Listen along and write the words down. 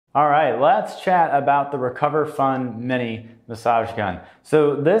All right, let's chat about the RecoverFun Mini massage gun.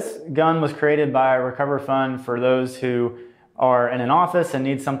 So this gun was created by RecoverFun for those who are in an office and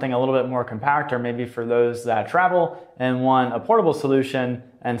need something a little bit more compact, or maybe for those that travel and want a portable solution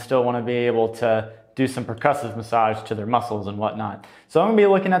and still want to be able to do some percussive massage to their muscles and whatnot. So I'm going to be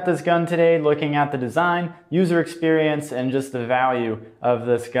looking at this gun today, looking at the design, user experience, and just the value of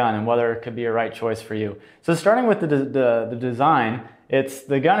this gun and whether it could be a right choice for you. So starting with the design,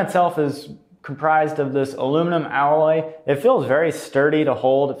 the gun itself is comprised of this aluminum alloy. It feels very sturdy to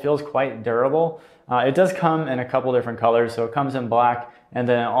hold. It feels quite durable. It does come in a couple different colors. So it comes in black, and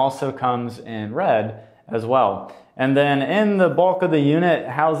then it also comes in red as well. And then in the bulk of the unit, it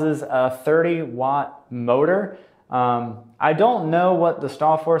houses a 30-watt motor. I don't know what the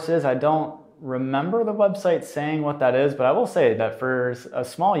stall force is. I don't remember the website saying what that is, but I will say that for a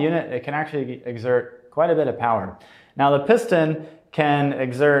small unit, it can actually exert quite a bit of power. Now the piston can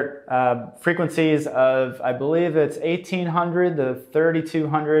exert frequencies of, I believe it's 1800 to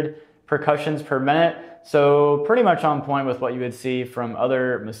 3200 percussions per minute. So pretty much on point with what you would see from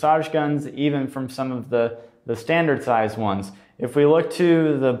other massage guns, even from some of the standard size ones. If we look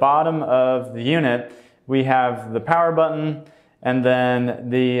to the bottom of the unit, we have the power button and then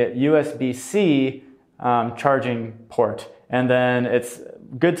the USB-C charging port. And then it's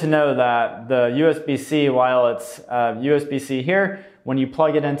good to know that the USB-C, while it's USB-C here, when you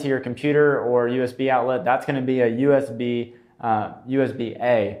plug it into your computer or USB outlet, that's going to be a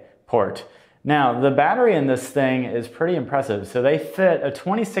USB-A port. Now, the battery in this thing is pretty impressive. So they fit a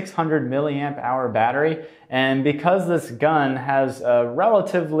 2600 milliamp hour battery, and because this gun has a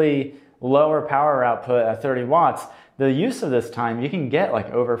relatively lower power output at 30 watts, the use of this time, you can get like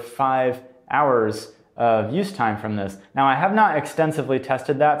over 5 hours of use time from this. Now, I have not extensively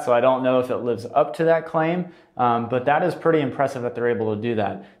tested that, so I don't know if it lives up to that claim, but that is pretty impressive that they're able to do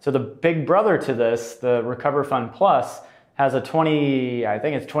that. So the big brother to this, the RecoverFun Plus, has a I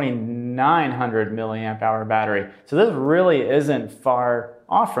think it's 2900 milliamp hour battery. So this really isn't far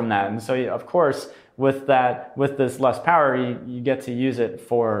off from that. And so of course, with this less power, you get to use it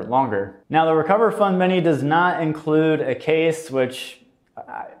for longer. Now the RecoverFun Mini does not include a case, which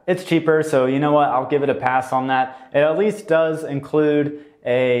it's cheaper, so you know what, I'll give it a pass on that. It at least does include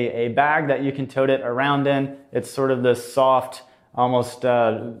a bag that you can tote it around in. It's sort of this soft, almost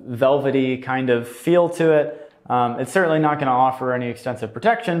velvety kind of feel to it. It's certainly not going to offer any extensive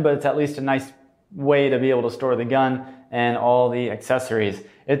protection, but it's at least a nice way to be able to store the gun and all the accessories.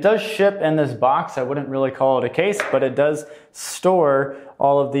 It does ship in this box. I wouldn't really call it a case, but it does store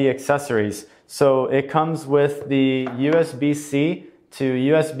all of the accessories. So it comes with the USB-C to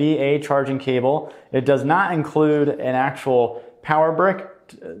USB-A charging cable. It does not include an actual power brick,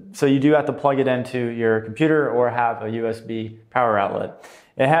 so you do have to plug it into your computer or have a USB power outlet.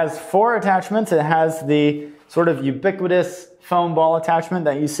 It has 4 attachments. It has the sort of ubiquitous foam ball attachment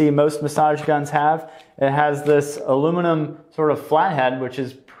that you see most massage guns have. It has this aluminum sort of flathead, which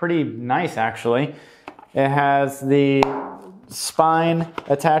is pretty nice actually. It has the spine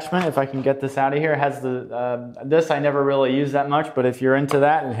attachment, if I can get this out of here. It has this I never really use that much, but if you're into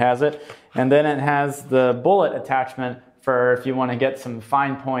that, it has it. And then it has the bullet attachment for if you want to get some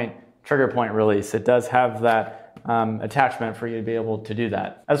fine point, trigger point release. It does have that attachment for you to be able to do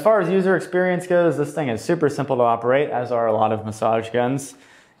that. As far as user experience goes, this thing is super simple to operate, as are a lot of massage guns.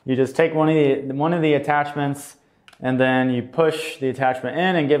 You just take one of the attachments and then you push the attachment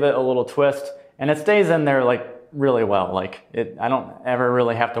in and give it a little twist, and it stays in there like really well. I don't ever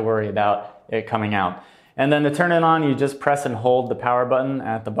really have to worry about it coming out. And then to turn it on, you just press and hold the power button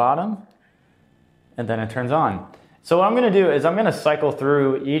at the bottom, and then it turns on. So what I'm going to do is I'm going to cycle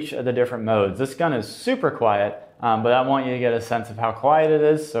through each of the different modes. This gun is super quiet, but I want you to get a sense of how quiet it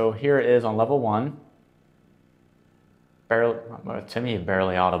is. So here it is on level 1. To me,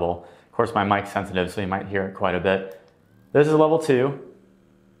 barely audible. Of course, my mic's sensitive, so you might hear it quite a bit. This is level 2.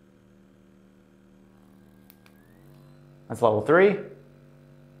 That's level 3.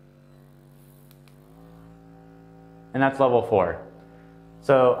 And that's level 4.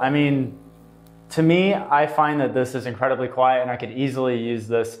 So, I mean, to me, I find that this is incredibly quiet, and I could easily use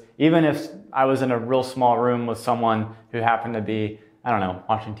this even if I was in a real small room with someone who happened to be, I don't know,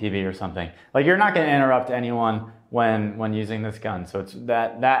 watching TV or something. Like, you're not going to interrupt anyone when using this gun. So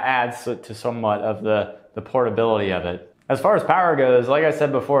that adds to somewhat of the portability of it. As far as power goes, like I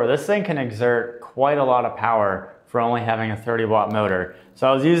said before, this thing can exert quite a lot of power for only having a 30-watt motor. So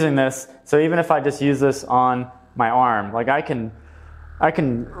I was using this, so even if I just use this on my arm, like I can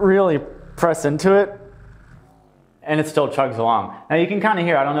really press into it and it still chugs along. Now you can kind of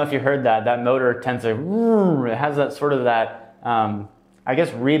hear, I don't know if you heard that motor tends to, it has that sort of that I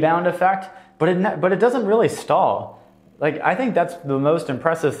guess, rebound effect, but it doesn't really stall. Like, I think that's the most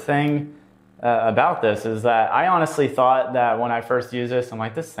impressive thing about this, is that I honestly thought that when I first used this, I'm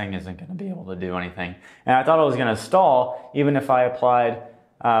like, this thing isn't going to be able to do anything. And I thought it was going to stall even if I applied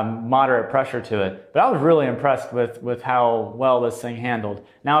moderate pressure to it. But I was really impressed with how well this thing handled.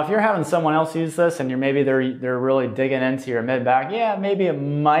 Now, if you're having someone else use this and they're really digging into your mid-back, yeah, maybe it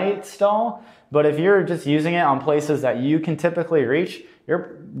might stall. But if you're just using it on places that you can typically reach,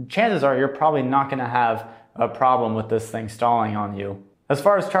 chances are you're probably not going to have a problem with this thing stalling on you. As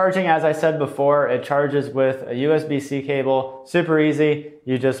far as charging, as I said before, it charges with a USB-C cable. Super easy.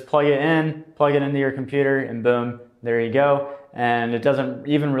 You just plug it into your computer, and boom, there you go. And it doesn't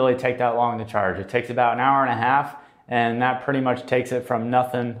even really take that long to charge. It takes about an hour and a half, and that pretty much takes it from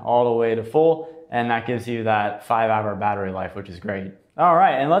nothing all the way to full, and that gives you that 5-hour battery life, which is great. All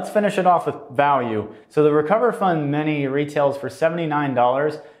right, and let's finish it off with value. So the RecoverFun Mini retails for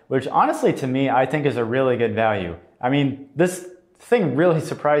 $79, which honestly to me, I think is a really good value. I mean, this thing really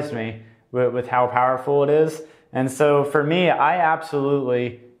surprised me with how powerful it is. And so for me, I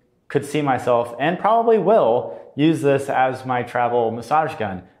absolutely could see myself, and probably will, use this as my travel massage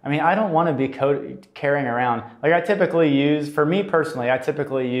gun. I mean, I don't want to be carrying around, like I typically use, for me personally, I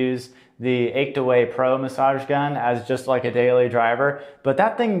typically use the Ached Away Pro massage gun as just like a daily driver, but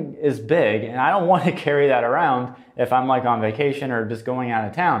that thing is big and I don't want to carry that around if I'm like on vacation or just going out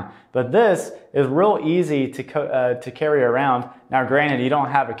of town. But this is real easy to carry around. Now granted, you don't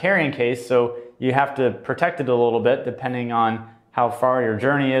have a carrying case, so you have to protect it a little bit depending on how far your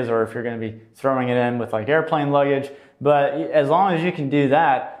journey is, or if you're going to be throwing it in with like airplane luggage. But as long as you can do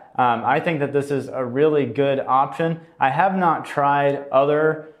that, I think that this is a really good option. I have not tried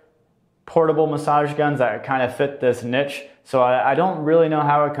other portable massage guns that kind of fit this niche, so I don't really know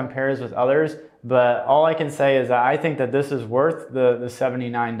how it compares with others, but all I can say is that I think that this is worth the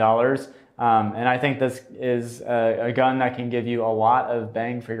 $79, and I think this is a gun that can give you a lot of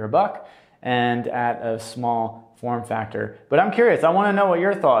bang for your buck and at a small form factor. But I'm curious, I want to know what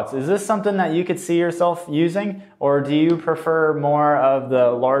your thoughts. Is this something that you could see yourself using, or do you prefer more of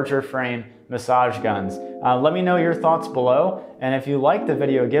the larger frame massage guns? Let me know your thoughts below, and if you liked the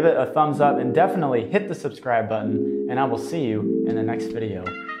video, give it a thumbs up and definitely hit the subscribe button, and I will see you in the next video.